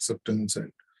 tolerance, acceptance,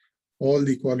 and all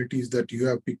the qualities that you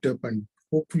have picked up and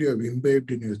hopefully have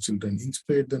imbibed in your children,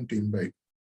 inspired them to imbibe.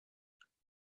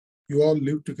 You all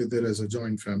live together as a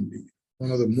joint family.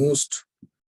 One of the most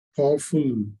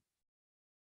powerful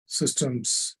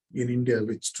systems in India,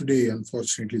 which today,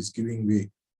 unfortunately, is giving way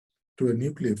to a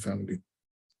nuclear family.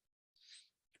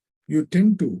 You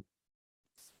tend to,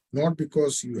 not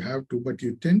because you have to, but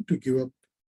you tend to give up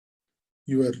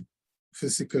your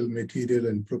physical, material,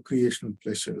 and procreational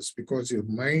pleasures because your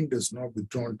mind is now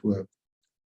withdrawn to a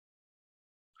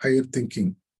higher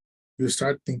thinking. You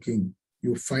start thinking,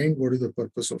 you find what is the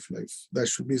purpose of life. There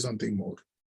should be something more.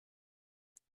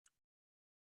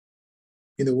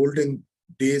 In the olden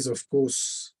days, of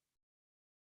course,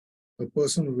 a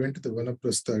person who went to the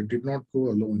Vanaprastha did not go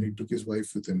alone. He took his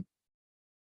wife with him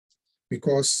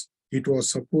because it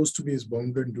was supposed to be his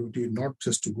bounden duty not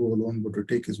just to go alone, but to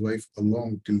take his wife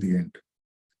along till the end.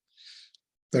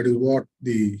 That is what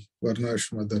the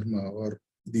Varnashrama Dharma or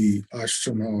the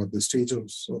ashrama or the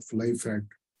stages of life had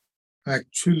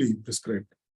actually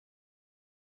prescribed.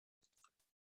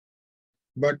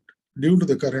 But due to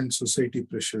the current society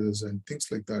pressures and things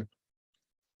like that,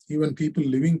 even people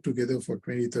living together for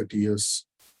 20, 30 years,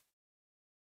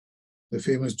 the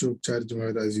famous joke Charji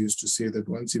Maharaj used to say that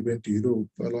once he went to Europe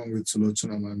along with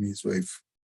Sulochana Mami, his wife,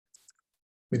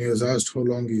 when he was asked how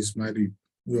long he is married,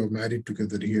 we were married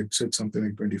together, he had said something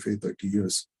like 25, 30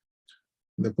 years.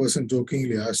 The person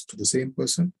jokingly asked to the same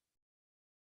person,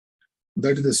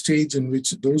 that is the stage in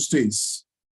which those days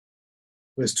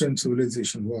Western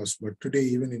civilization was, but today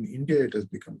even in India it has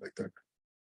become like that.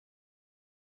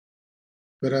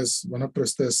 Whereas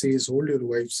Vanaprastha says, hold your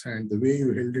wife's hand the way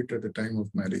you held it at the time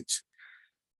of marriage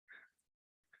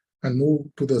and move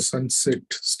to the sunset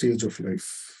stage of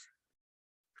life.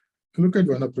 Look at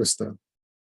Vanaprastha,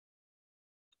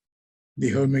 the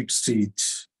hermit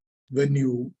stage, when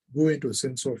you go into a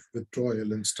sense of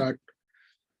withdrawal and start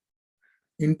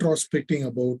introspecting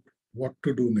about what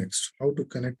to do next, how to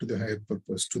connect to the higher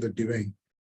purpose, to the divine.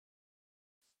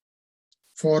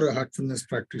 For a heartfulness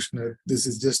practitioner, this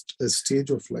is just a stage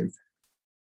of life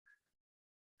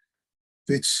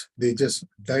which they just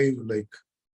dive like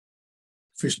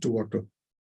fish to water.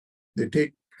 They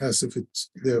take as if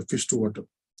they are fish to water.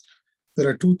 There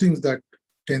are two things that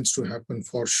tends to happen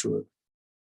for sure.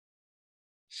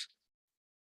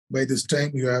 By this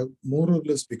time, you have more or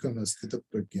less become a sthita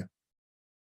prajna,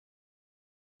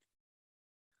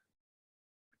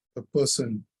 a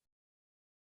person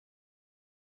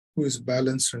who is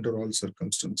balanced under all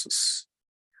circumstances,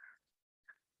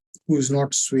 who is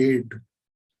not swayed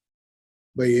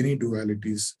by any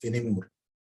dualities anymore.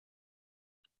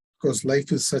 Because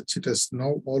life is such, it has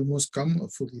now almost come a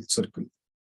full circle.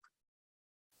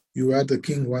 You were the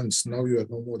king once, now you are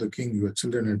no more the king, your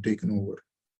children have taken over.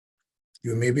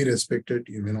 You may be respected,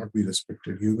 you may not be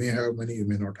respected. You may have money, you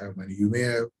may not have money. You may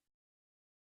have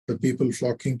the people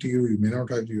flocking to you, you may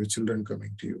not have your children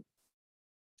coming to you.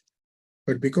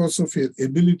 But because of your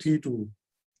ability to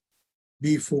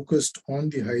be focused on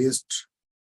the highest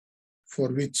for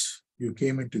which you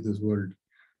came into this world,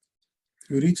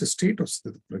 you reach a state of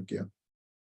sthita prajna.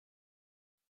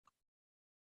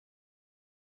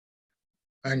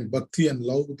 And bhakti and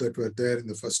love that were there in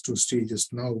the first two stages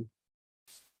now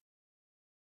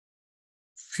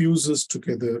fuses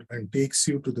together and takes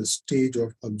you to the stage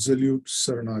of absolute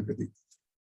saranagati,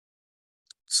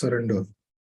 surrender.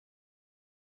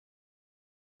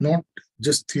 Not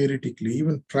just theoretically,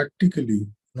 even practically,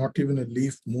 not even a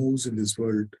leaf moves in this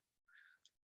world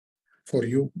for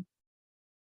you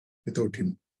without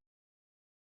him.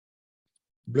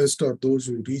 Blessed are those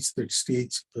who reach that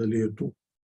stage earlier too.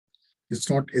 It's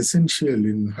not essential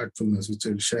in heartfulness, which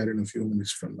I'll share in a few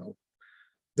minutes from now,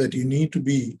 that you need to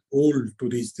be old to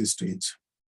reach this stage.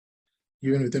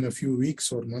 Even within a few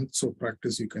weeks or months of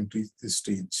practice, you can reach this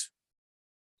stage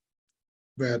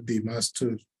where the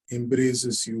master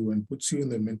embraces you and puts you in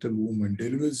the mental womb and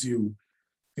delivers you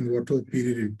in whatever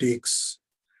period it takes,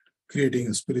 creating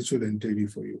a spiritual entity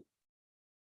for you.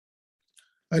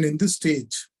 And in this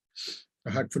stage,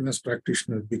 a heartfulness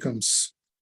practitioner becomes,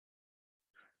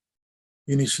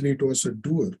 initially it was a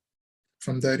doer.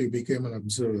 From there, you became an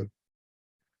observer.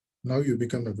 Now you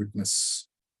become a witness.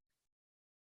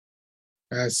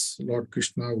 As Lord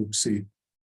Krishna would say,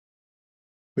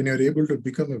 when you're able to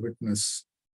become a witness,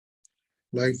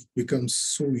 life becomes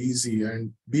so easy,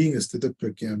 and being a sthita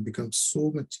prajna becomes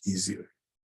so much easier.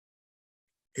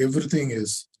 Everything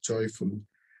is joyful.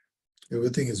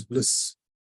 Everything is bliss.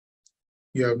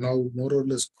 You have now more or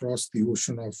less crossed the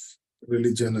ocean of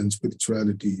religion and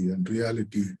spirituality and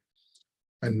reality,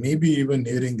 and maybe even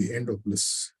nearing the end of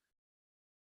bliss.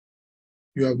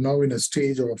 You are now in a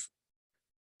stage of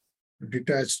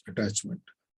detached attachment,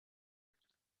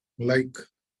 like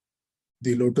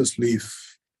the lotus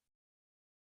leaf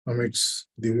amidst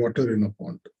the water in a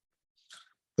pond.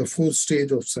 The fourth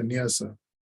stage of sannyasa,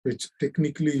 which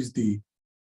technically is the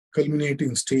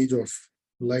culminating stage of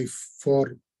life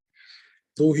for,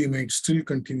 though he might still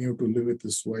continue to live with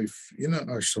his wife in an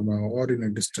ashrama or in a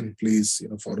distant place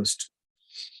in a forest,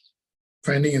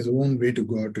 finding his own way to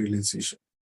God realization.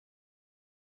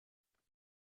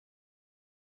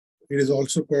 It is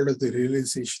also called as the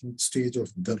realization stage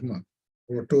of dharma,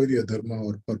 whatever your dharma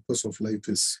or purpose of life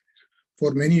is.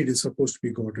 For many, it is supposed to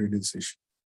be God realization.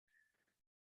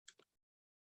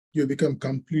 You become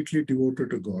completely devoted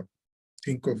to God.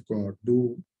 Think of God,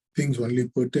 do things only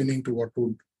pertaining to what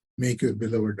would make your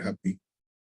beloved happy.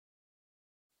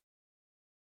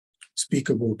 Speak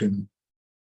about him,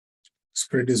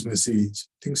 spread his message,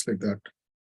 things like that.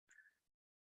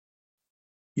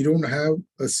 You don't have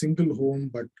a single home,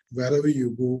 but wherever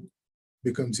you go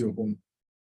becomes your home.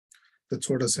 That's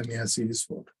what a sannyasi is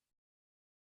for.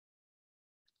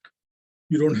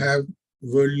 You don't have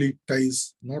worldly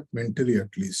ties, not mentally at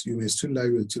least. You may still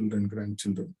have your children,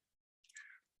 grandchildren.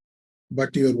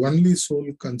 But your only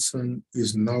sole concern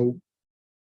is now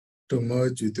to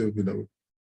merge with your beloved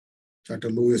at the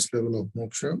lowest level of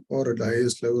moksha or at the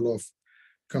highest level of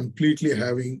completely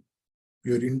having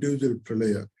your individual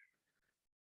pralaya.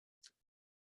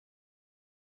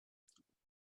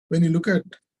 When you look at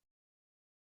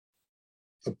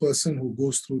a person who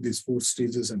goes through these four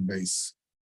stages and dies,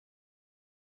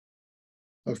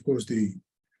 of course, the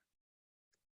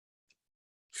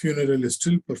funeral is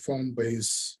still performed by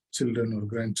his children or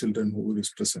grandchildren who is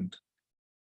present.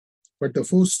 But the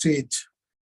fourth stage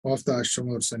of the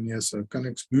ashrama or sannyasa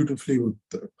connects beautifully with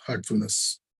the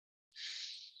heartfulness.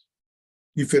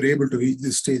 if you're able to reach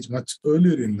this stage much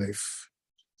earlier in life,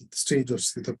 the stage of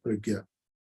Sthita Pragya,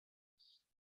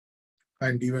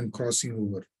 and even crossing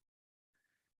over,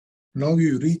 now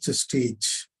you reach a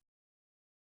stage,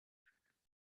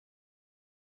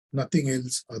 nothing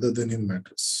else other than him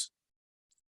matters.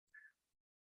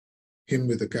 Him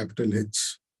with a capital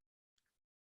H.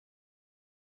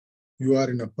 You are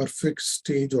in a perfect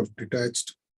stage of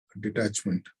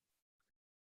detachment.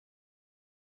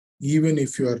 Even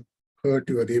if you are hurt,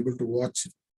 you are able to watch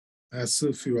it as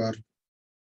if you are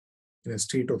in a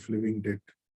state of living dead.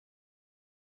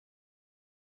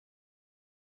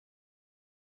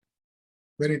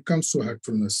 When it comes to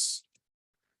heartfulness,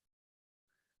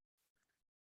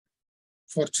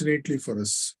 fortunately for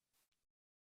us,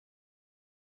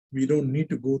 we don't need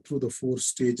to go through the 4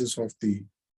 stages of the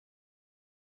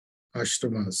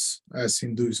ashramas as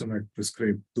Hinduism had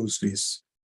prescribed those days.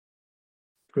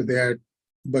 Because they had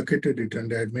bucketed it,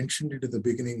 and I had mentioned it at the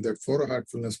beginning that for a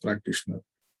heartfulness practitioner,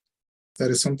 there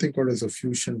is something called as a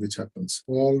fusion which happens.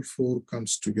 All 4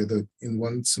 comes together in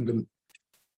one single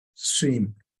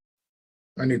stream,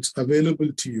 and it's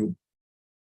available to you.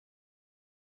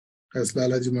 As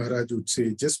Lalaji Maharaj would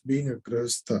say, just being a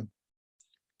grahastha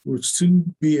would still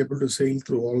be able to sail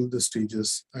through all the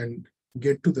stages and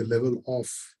get to the level of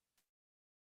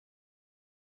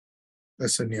a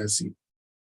sannyasi,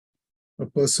 a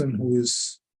person who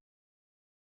is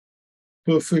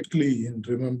perfectly in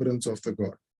remembrance of the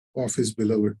God, of his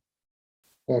beloved,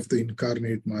 of the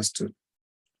incarnate master.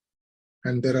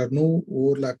 And there are no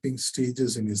overlapping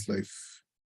stages in his life.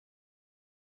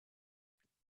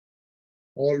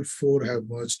 All 4 have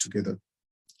merged together.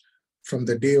 From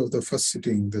the day of the first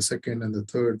sitting, the second and the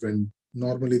third, when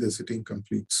normally the sitting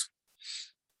completes.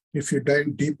 If you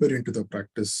dive deeper into the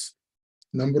practice,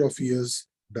 number of years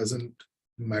doesn't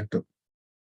matter.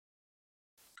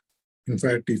 In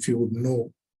fact, if you would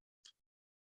know,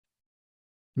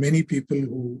 many people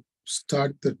who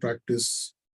start the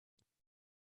practice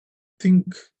think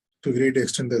to a great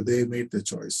extent that they made the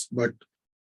choice. But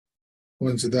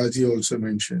when Siddhaji also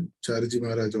mentioned, Chariji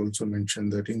Maharaj also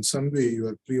mentioned that in some way you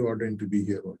are preordained to be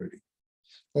here already.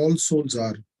 All souls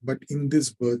are, but in this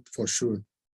birth for sure,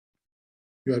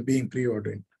 you are being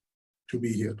preordained to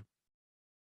be here.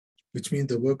 Which means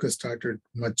the work has started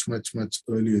much, much, much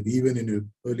earlier, even in your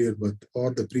earlier birth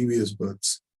or the previous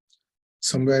births.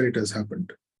 Somewhere it has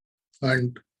happened.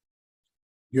 And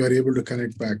you are able to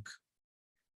connect back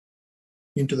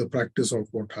into the practice of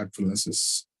what heartfulness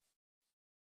is.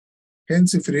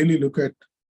 Hence, if you really look at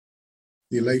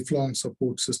the lifelong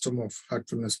support system of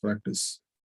heartfulness practice,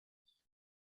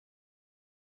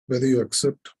 whether you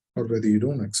accept or whether you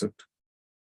don't accept,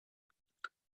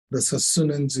 the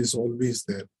sustenance is always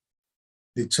there.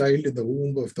 The child in the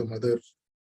womb of the mother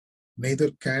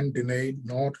neither can deny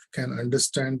nor can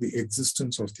understand the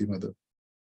existence of the mother.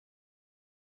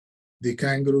 The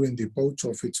kangaroo in the pouch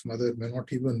of its mother may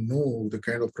not even know the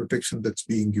kind of protection that's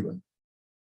being given.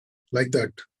 Like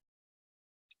that,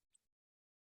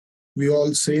 we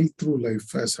all sail through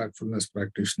life as heartfulness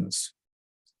practitioners,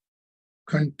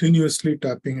 continuously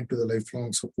tapping into the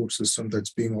lifelong support system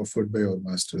that's being offered by our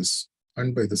masters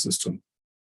and by the system.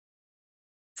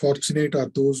 Fortunate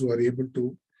are those who are able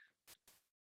to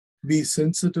be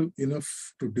sensitive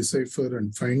enough to decipher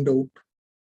and find out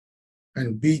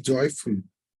and be joyful,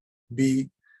 be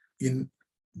in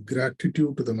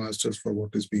gratitude to the masters for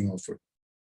what is being offered.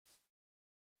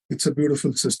 It's a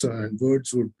beautiful system, and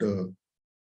words would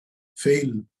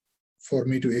fail for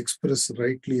me to express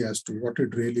rightly as to what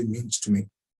it really means to me.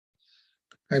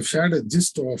 I've shared a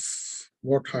gist of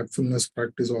what heartfulness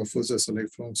practice offers as a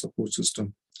lifelong support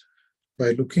system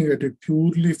by looking at it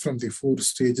purely from the 4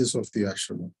 stages of the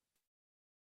ashrama.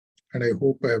 And I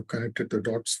hope I have connected the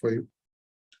dots for you.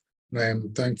 And I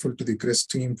am thankful to the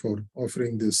CREST team for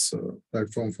offering this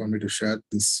platform for me to share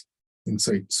these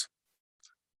insights.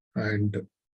 And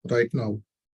right now,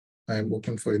 I am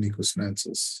open for any question and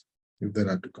answers if there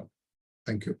are to come.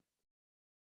 Thank you.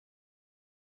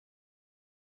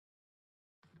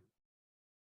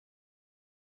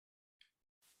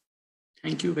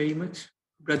 Thank you very much,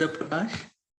 Brother Prakash,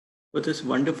 for this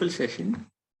wonderful session.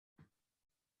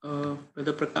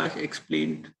 Brother Prakash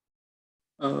explained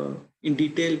in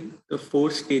detail the 4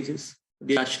 stages,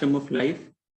 the ashram of life,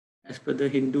 as per the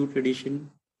Hindu tradition,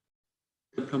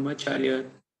 the brahmacharya,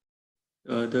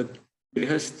 the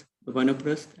grihast, the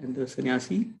vanaprasth, and the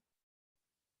sannyasi.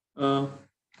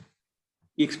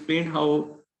 He explained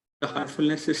how the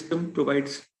heartfulness system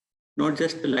provides not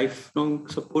just a lifelong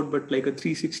support, but like a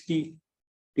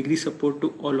 360-degree support to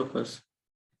all of us.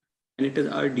 And it is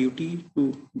our duty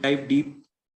to dive deep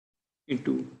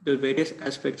into the various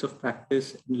aspects of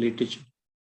practice and literature.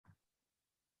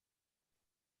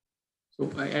 So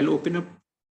I'll open up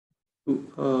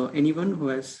to anyone who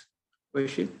has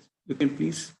questions. You can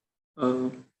please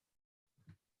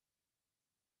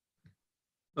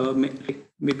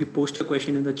maybe post a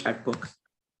question in the chat box.